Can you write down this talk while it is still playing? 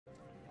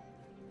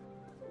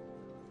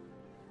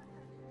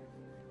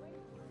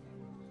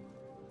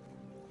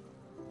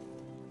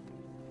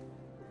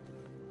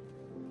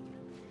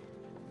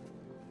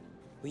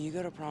Will you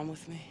go to prom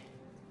with me?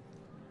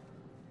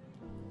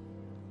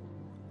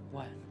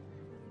 What?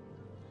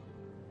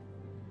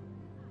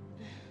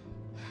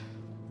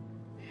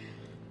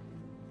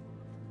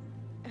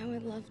 I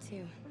would love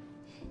to.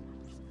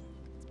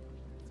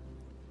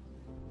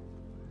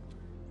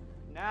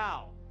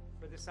 Now,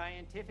 for the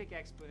scientific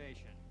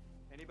explanation.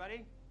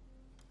 Anybody?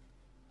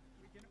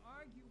 We can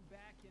argue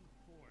back and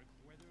forth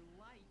whether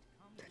light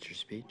comes That's your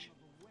speech? in the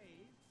form of a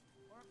wave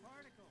or a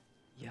particle.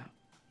 Yeah.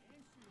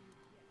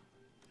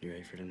 You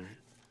ready for tonight?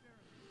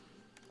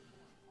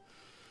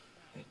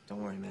 Hey,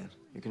 don't worry, man.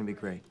 You're gonna be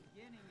great.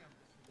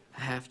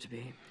 I have to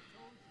be.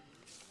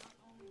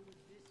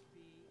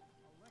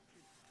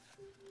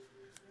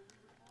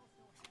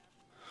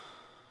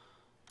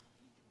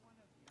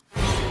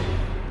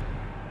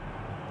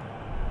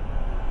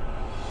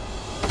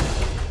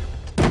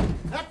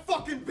 That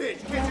fucking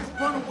bitch can't just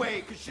run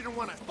away because she don't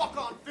want to fuck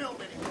on film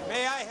anymore.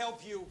 May I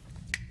help you?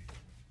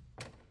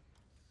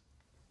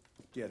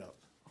 Get up.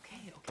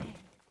 Okay, okay.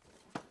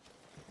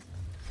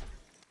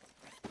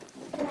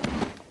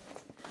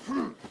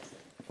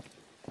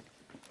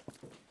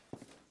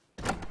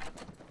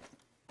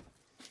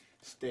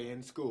 Stay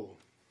in school.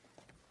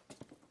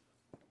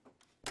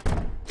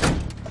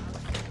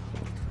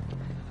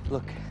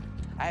 Look,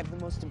 I have the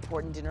most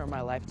important dinner of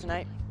my life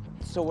tonight,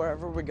 so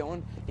wherever we're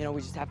going, you know,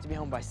 we just have to be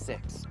home by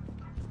 6.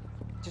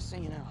 Just so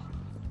you know.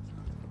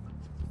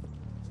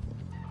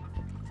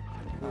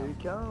 Here he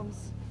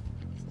comes.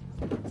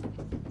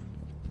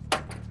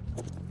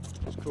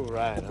 It's a cool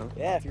ride, huh?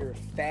 Yeah, if you're a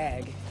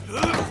fag.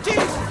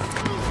 Jeez!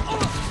 Oh,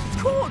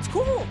 it's cool, it's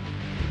cool!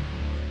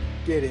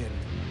 Get in.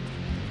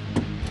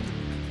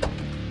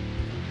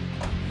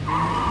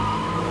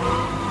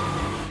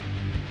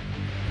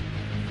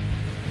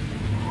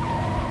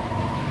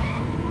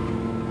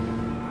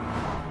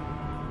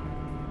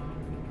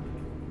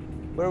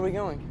 Where are we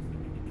going?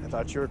 I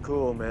thought you were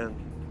cool, man.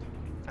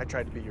 I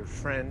tried to be your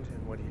friend,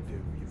 and what do?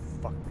 You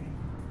fucked me.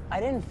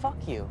 I didn't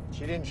fuck you.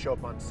 She didn't show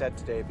up on set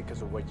today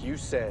because of what you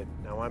said.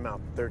 Now I'm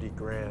out 30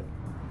 grand.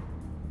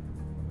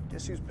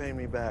 Guess who's paying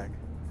me back?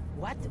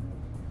 What?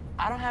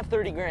 I don't have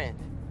 30 grand.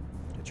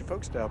 Get your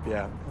folks to help you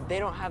out. They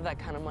don't have that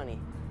kind of money.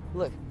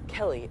 Look,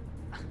 Kelly,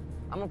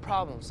 I'm a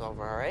problem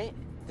solver, all right?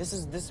 This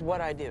is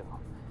what I do.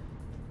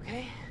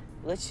 Okay?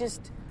 Let's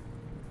just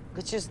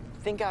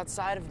think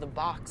outside of the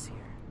box here.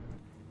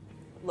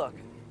 Look,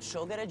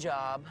 she'll get a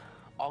job,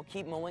 I'll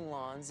keep mowing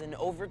lawns, and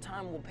over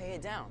time we'll pay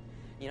it down.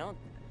 You know,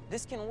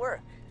 this can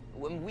work.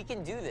 When we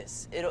can do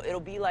this,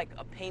 it'll be like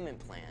a payment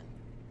plan.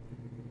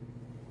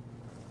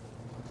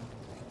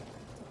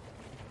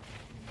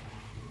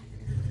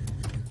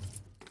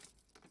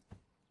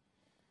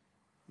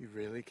 You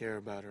really care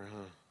about her,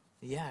 huh?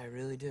 Yeah, I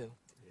really do.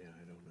 Yeah,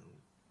 I don't know.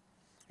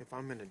 If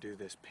I'm gonna do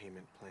this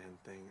payment plan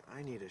thing,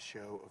 I need a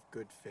show of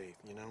good faith,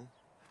 you know?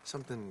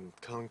 Something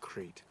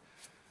concrete.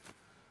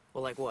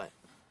 Well, like what?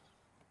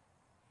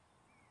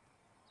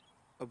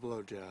 A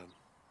blowjob.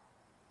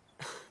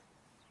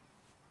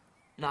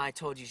 Nah, I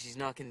told you she's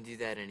not gonna do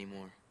that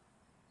anymore.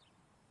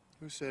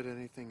 Who said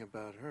anything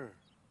about her?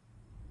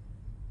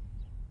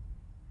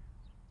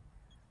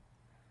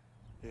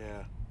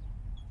 Yeah,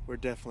 we're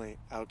definitely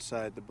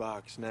outside the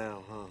box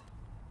now, huh?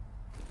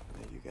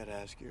 Now you gotta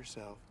ask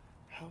yourself,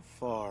 how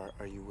far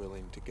are you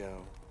willing to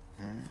go?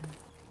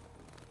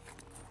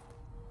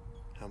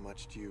 How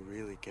much do you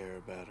really care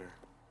about her?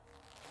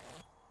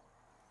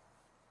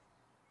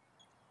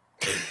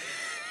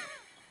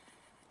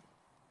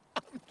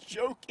 I'm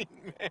joking,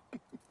 man.